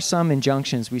 there are some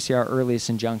injunctions. We see our earliest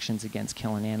injunctions against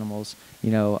killing animals,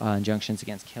 you know, injunctions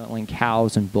against killing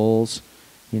cows and bulls,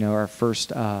 you know, our first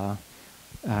kind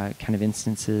of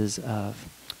instances of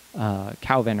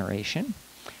cow veneration.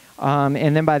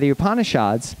 And then by the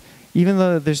Upanishads, even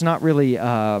though there's not really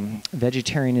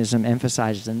vegetarianism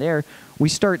emphasized in there, we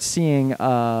start seeing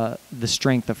the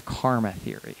strength of karma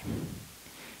theory.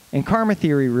 And karma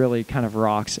theory really kind of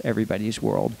rocks everybody's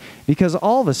world, because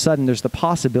all of a sudden there's the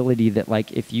possibility that,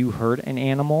 like, if you hurt an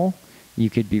animal, you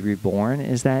could be reborn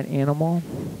as that animal,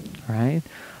 right?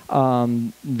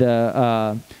 It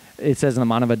says in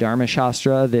the Manava Dharma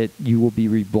Shastra that you will be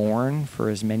reborn for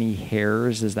as many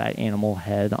hairs as that animal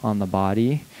had on the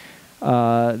body.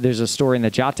 There's a story in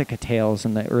the Jataka tales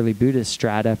in the early Buddhist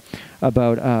strata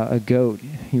about a goat.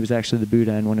 He was actually the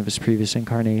Buddha in one of his previous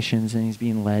incarnations, and he's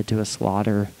being led to a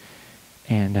slaughter.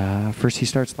 And first he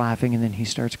starts laughing, and then he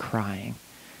starts crying.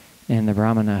 And the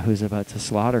Brahmana who's about to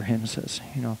slaughter him says,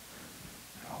 you know,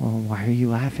 well, why are you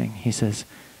laughing? He says,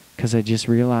 because I just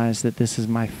realized that this is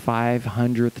my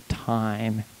 500th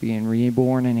time being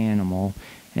reborn an animal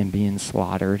and being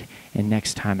slaughtered, and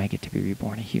next time I get to be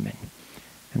reborn a human.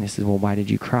 And they says, well, why did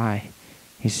you cry?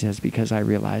 He says, because I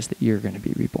realized that you're going to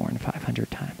be reborn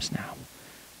 500 times now.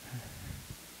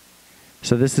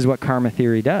 So this is what karma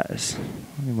theory does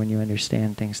when you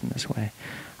understand things in this way.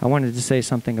 I wanted to say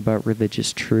something about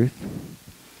religious truth.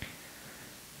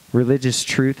 Religious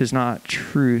truth is not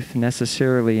truth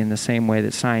necessarily in the same way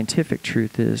that scientific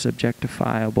truth is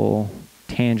objectifiable,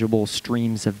 tangible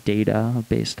streams of data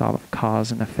based off of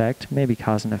cause and effect. Maybe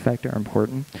cause and effect are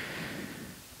important.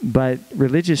 But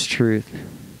religious truth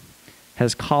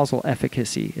has causal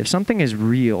efficacy. If something is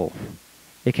real,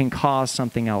 it can cause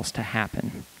something else to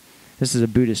happen. This is a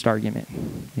Buddhist argument,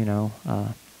 you know,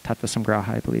 Tattva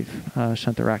Samgraha, I believe.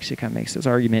 Shantaraksika makes this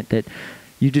argument that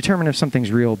you determine if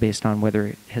something's real based on whether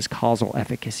it has causal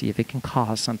efficacy, if it can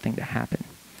cause something to happen,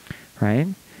 right?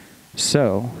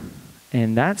 So,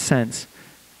 in that sense,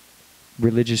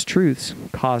 religious truths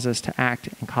cause us to act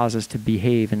and cause us to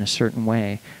behave in a certain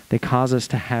way. They cause us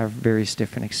to have various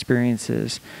different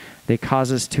experiences. They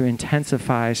cause us to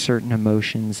intensify certain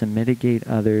emotions and mitigate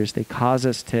others. They cause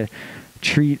us to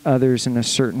treat others in a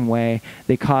certain way.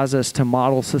 They cause us to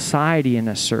model society in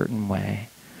a certain way.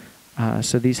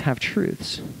 So these have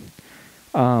truths.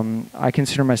 I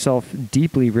consider myself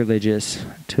deeply religious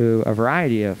to a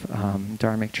variety of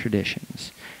dharmic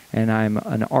traditions. And I'm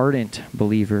an ardent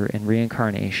believer in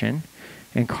reincarnation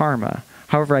and karma.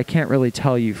 However, I can't really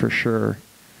tell you for sure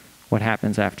what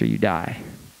happens after you die.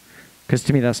 Because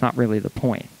to me, that's not really the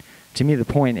point. To me, the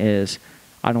point is,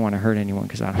 I don't want to hurt anyone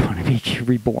because I don't want to be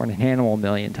reborn an animal a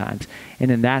million times.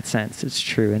 And in that sense, it's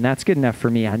true. And that's good enough for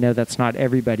me. I know that's not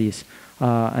everybody's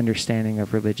understanding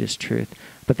of religious truth,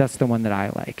 but that's the one that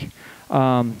I like.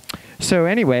 So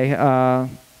anyway,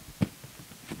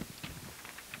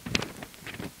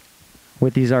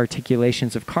 with these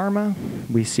articulations of karma,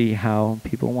 we see how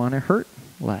people want to hurt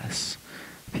less.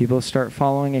 People start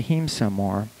following ahimsa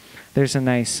more. There's a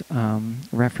nice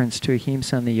reference to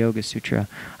ahimsa in the Yoga Sutra.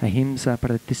 Ahimsa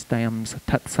pratistayam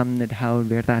tatsamnidhau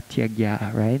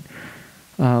virdatyagya, right?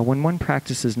 When one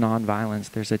practices nonviolence,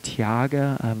 there's a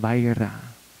tyaga, a vaira.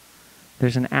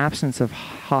 There's an absence of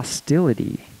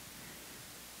hostility,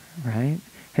 right?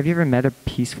 Have you ever met a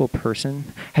peaceful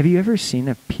person? Have you ever seen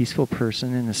a peaceful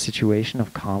person in a situation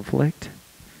of conflict?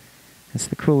 It's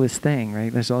the coolest thing,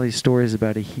 right? There's all these stories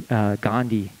about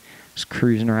Gandhi just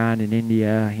cruising around in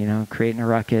India, you know, creating a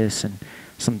ruckus, and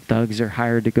some thugs are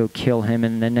hired to go kill him,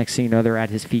 and then next thing you know, they're at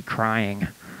his feet crying,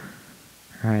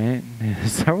 right?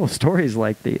 There's several stories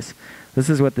like these. This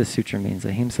is what this sutra means.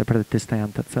 Ahimsa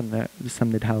pratistayam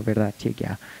tatsamnidhau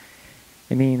virdatyagya.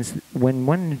 It means when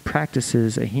one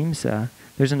practices ahimsa,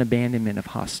 there's an abandonment of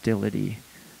hostility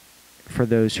for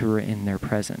those who are in their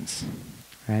presence,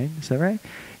 right? Is that right?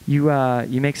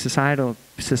 You make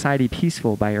society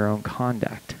peaceful by your own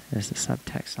conduct. There's the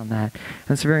subtext on that.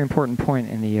 That's a very important point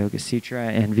in the Yoga Sutra,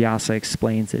 and Vyasa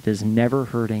explains it as never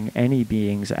hurting any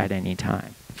beings at any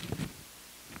time.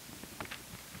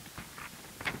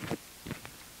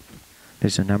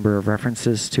 There's a number of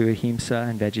references to ahimsa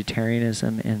and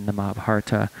vegetarianism in the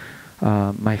Mahabharata.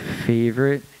 My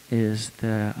favorite is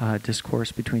the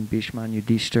discourse between Bhishma and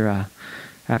Yudhishthira.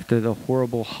 After the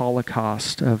horrible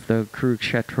holocaust of the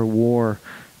Kurukshetra war,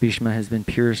 Bhishma has been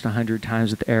pierced 100 times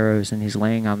with arrows, and he's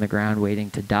laying on the ground waiting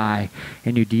to die.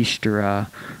 And Yudhishthira,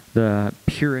 the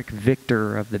Pyrrhic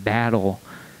victor of the battle,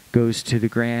 goes to the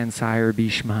grandsire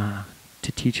Bhishma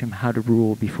to teach him how to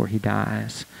rule before he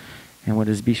dies. And what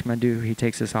does Bhishma do? He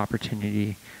takes this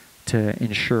opportunity to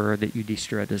ensure that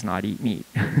Yudhishthira does not eat meat.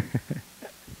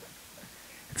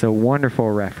 It's a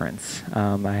wonderful reference.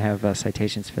 I have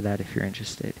citations for that if you're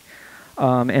interested.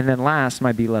 And then last,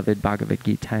 my beloved Bhagavad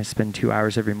Gita. I spend 2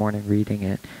 hours every morning reading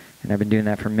it, and I've been doing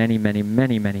that for many, many,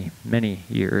 many, many, many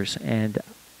years. And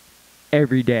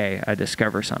every day I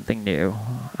discover something new,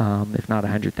 if not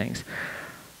 100 things.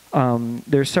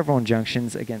 There's several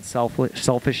injunctions against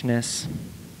selfishness,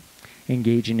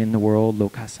 engaging in the world,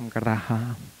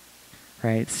 lokasamgraha,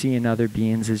 right? Seeing other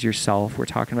beings as yourself. We're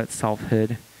talking about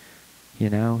selfhood. You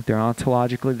know, they're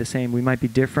ontologically the same. We might be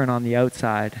different on the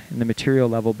outside in the material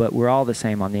level, but we're all the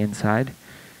same on the inside.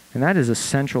 And that is a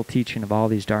central teaching of all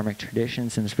these dharmic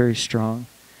traditions, and it's very strong.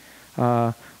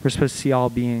 We're supposed to see all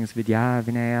beings, vidya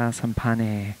vinaya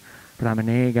sampane,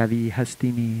 brahmane gavi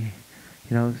hastimi.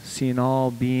 You know, seeing all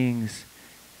beings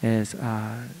as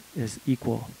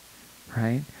equal,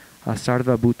 right?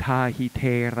 Sarva bhuta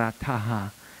hite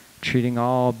rataha, treating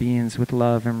all beings with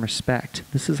love and respect.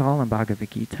 This is all in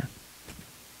Bhagavad Gita.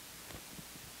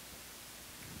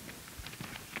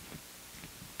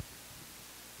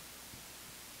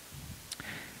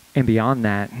 And beyond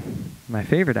that, my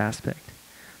favorite aspect,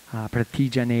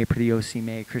 pratijane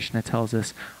priyosime, Krishna tells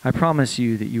us, I promise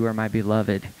you that you are my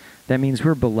beloved. That means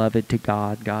we're beloved to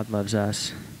God. God loves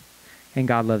us, and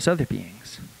God loves other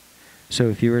beings. So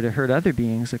if you were to hurt other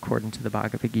beings, according to the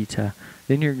Bhagavad Gita,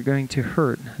 then you're going to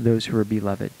hurt those who are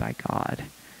beloved by God.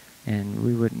 And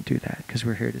we wouldn't do that because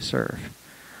we're here to serve.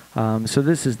 So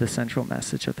this is the central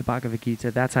message of the Bhagavad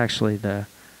Gita. That's actually the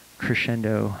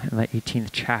crescendo in the 18th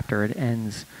chapter. It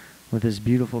ends with this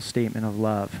beautiful statement of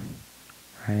love,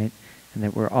 right? And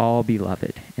that we're all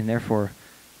beloved, and therefore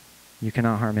you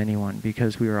cannot harm anyone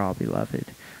because we are all beloved.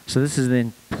 So this is the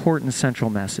important central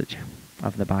message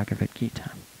of the Bhagavad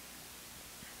Gita.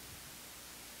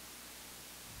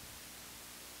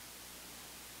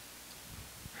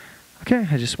 Okay,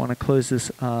 I just want to close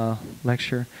this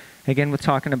lecture again with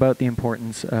talking about the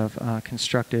importance of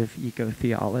constructive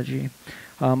eco-theology.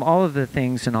 All of the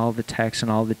things and all the texts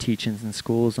and all the teachings in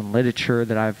schools and literature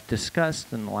that I've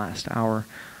discussed in the last hour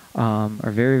are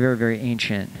very, very, very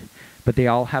ancient, but they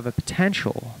all have a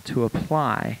potential to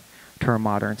apply to our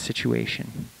modern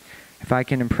situation. If I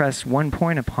can impress one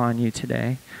point upon you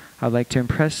today, I'd like to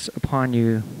impress upon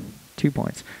you 2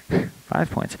 points,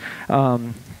 5 points.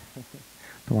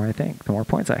 The more I think, the more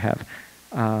points I have.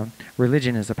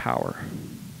 Religion is a power,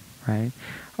 right?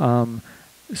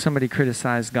 Somebody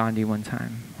criticized Gandhi one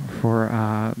time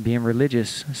for being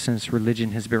religious, since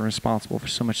religion has been responsible for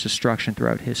so much destruction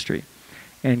throughout history.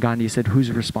 And Gandhi said,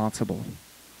 who's responsible?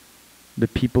 The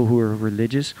people who are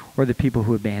religious or the people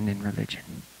who abandon religion?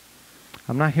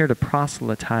 I'm not here to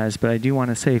proselytize, but I do want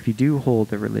to say if you do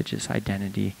hold a religious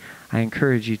identity, I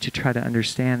encourage you to try to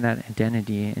understand that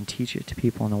identity and teach it to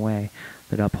people in a way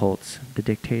that upholds the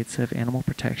dictates of animal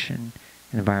protection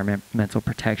and environmental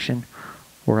protection,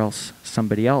 or else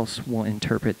somebody else will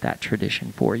interpret that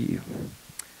tradition for you.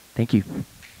 Thank you.